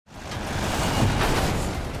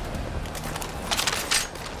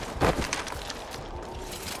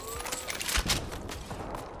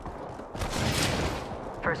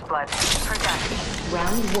squad. Protect.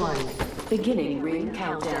 Round 1. Beginning ring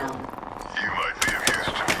countdown. You might be of use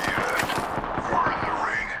to me yet. We're in the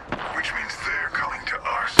ring, which means they're coming to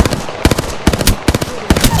us.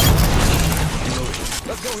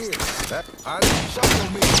 Let's go here. Shot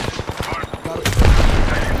on me. Got it.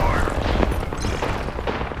 Taking fire.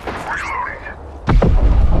 Reloading.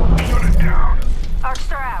 Shut it down.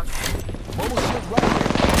 Arcs are out. Mobile shield right here.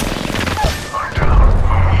 I'm down.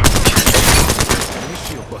 Enemy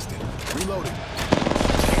shield busted. Reloading.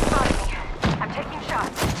 It's spotting me. I'm taking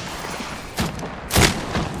shots.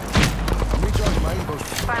 I'm recharging my evo.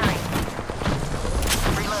 Firing.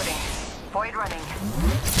 Reloading. Void running.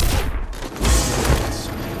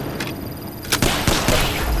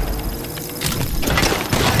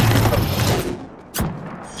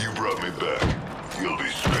 You brought me back. You'll be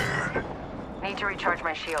spared. Need to recharge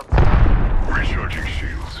my shields. Recharging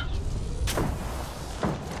shields.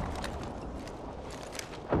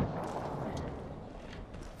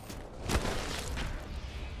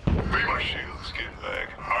 May my shields get back.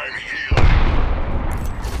 I'm healing.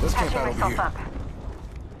 Let's camp Patching out over myself here. up.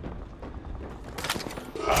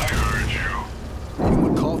 I heard you.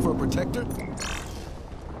 Anyone call for a protector?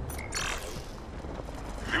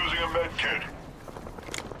 Using a med kit.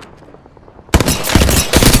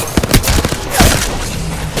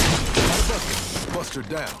 Buster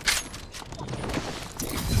down.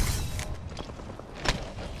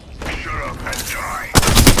 Shut up and die.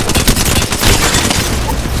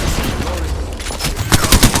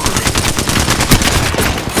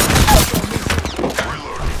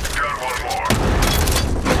 Reloading. Got one more.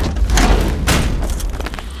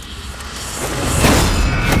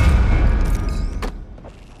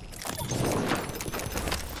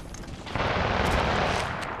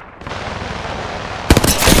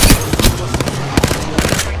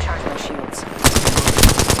 Recharge my shields.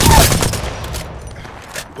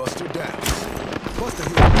 Buster down. Buster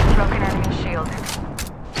here. Broken enemy shield.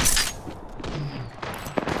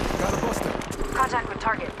 Got a buster. Contact with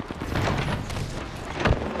target.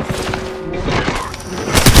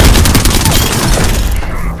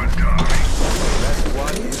 Shut up and die. That's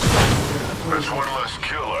one. That's one less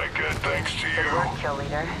kill I get thanks to Good work, you. kill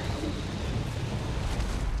leader.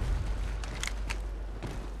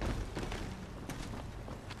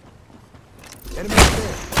 Enemy up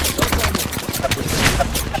there.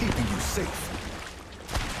 Keeping you safe.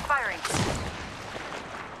 Firing.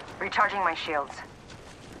 Recharging my shields.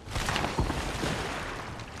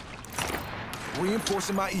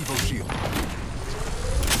 Reinforcing my evo shield.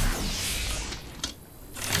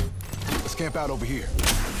 Let's camp out over here.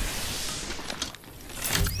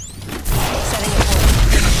 Setting a point.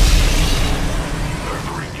 I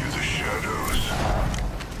bring you the shadows.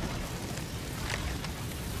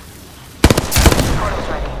 Portal's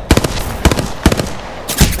ready.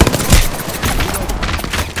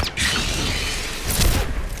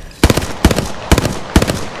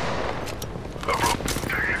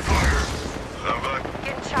 Taking fire. I'm back.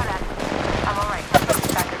 Getting shot at. I'm alright.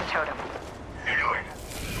 Back to the totem. Healing.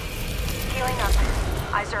 Healing up.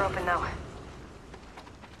 Eyes are open though.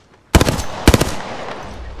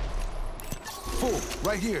 Full.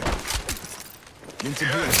 Right here. Getting some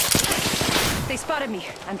healing. They spotted me.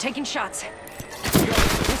 I'm taking shots.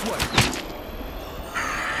 This way.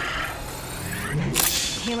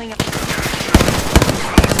 Healing up.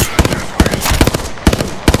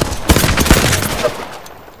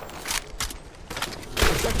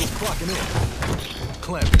 Protector's clocking in.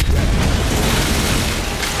 Clamp it down.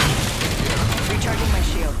 Recharging my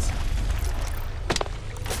shields.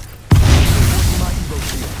 Reinforcing my evo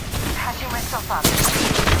shield. Patching myself up.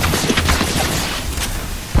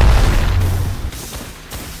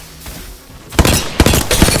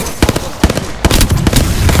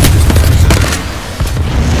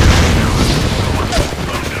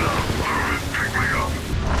 Pick me up.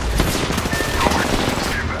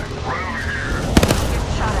 Get back. Right over here.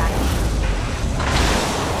 Getting shot at.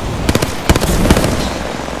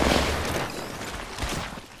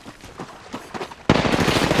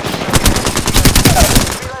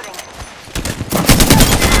 Reloading.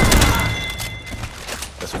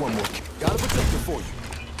 That's one more. Got a protector for you.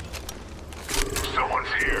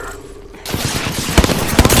 Someone's here.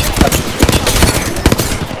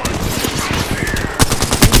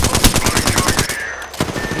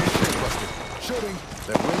 Buster. Shooting.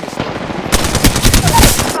 That ring is starting.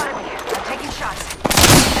 Spotted me. I'm taking shots.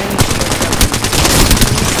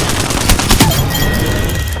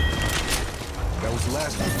 That was the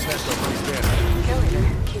last one. Snatched up his banner. Kill leader.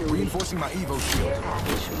 Reinforcing my evo shield.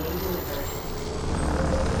 Package being delivered.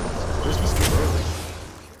 Christmas came early.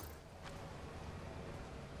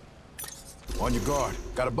 On On your guard.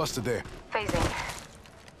 Got a buster there. Phasing.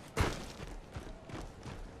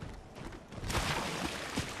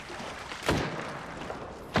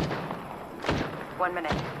 One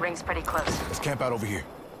minute. Ring's pretty close. Let's camp out over here.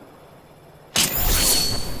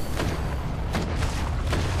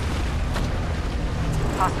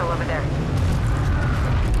 Hostile over there.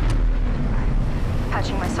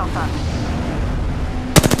 Patching myself up.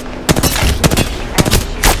 Enemy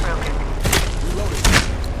shield broken. Reloading.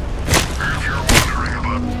 If you're wondering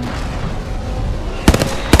about...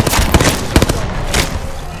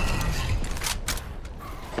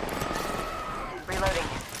 Reloading.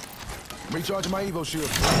 Recharging my Evo shield.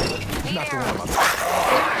 Not the one I'm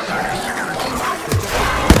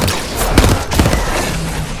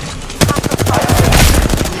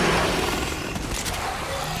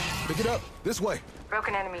Pick it up. This way.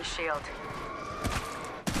 Broken enemy shield.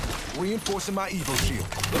 Reinforcing my Evo shield.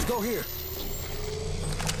 Let's go here.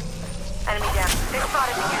 Enemy down. They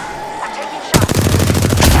spotted me. I'm taking shots.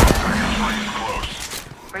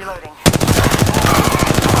 Reloading.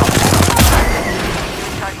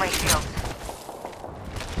 Recharge my shield.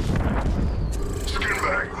 Skin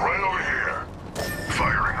bag, right over here.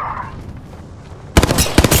 Firing on him.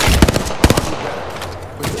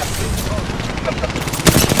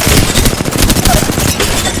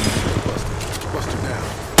 Buster down.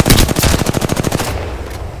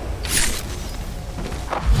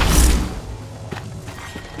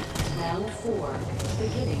 Round 4.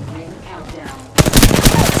 Beginning ring countdown.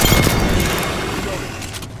 Reloading.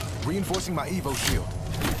 Reinforcing my Evo shield.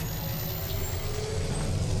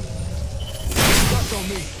 Shots on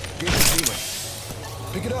me. Getting healing.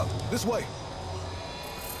 Pick it up. This way.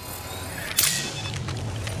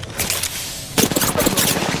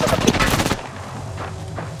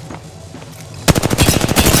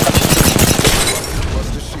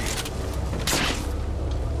 Bust the shield.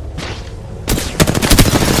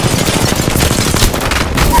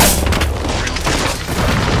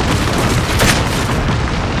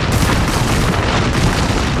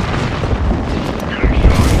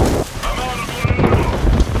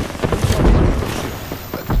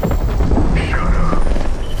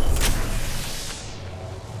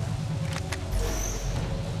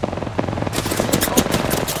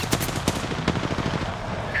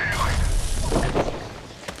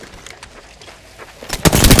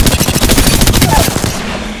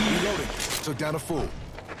 Took down a fool.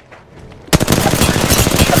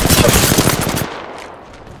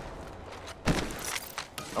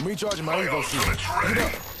 I'm recharging my Evo shield. Get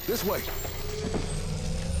up. This way.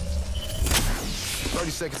 30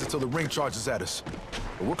 seconds until the ring charges at us.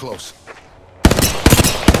 But we're close.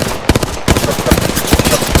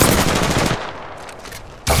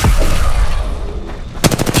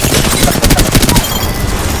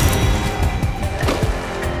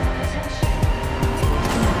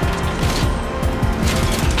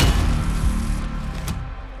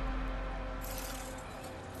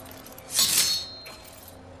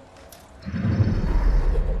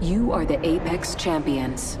 You are the Apex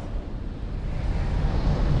champions.